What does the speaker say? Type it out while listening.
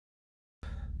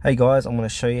Hey guys, I'm going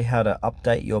to show you how to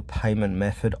update your payment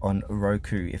method on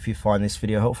Roku. If you find this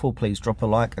video helpful, please drop a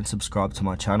like and subscribe to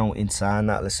my channel. In saying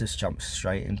that, let's just jump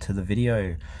straight into the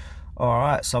video.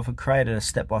 Alright, so I've created a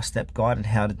step-by-step guide on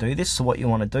how to do this. So what you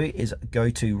want to do is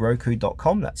go to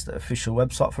Roku.com, that's the official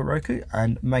website for Roku,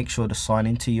 and make sure to sign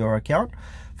into your account.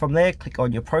 From there, click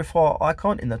on your profile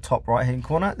icon in the top right hand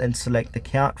corner, then select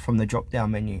account from the drop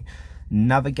down menu.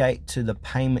 Navigate to the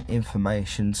payment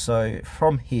information. So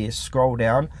from here, scroll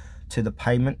down to the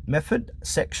payment method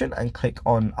section and click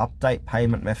on update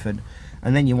payment method,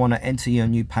 and then you want to enter your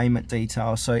new payment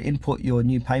details. So input your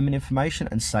new payment information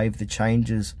and save the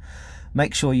changes.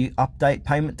 Make sure you update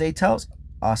payment details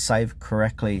are saved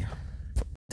correctly.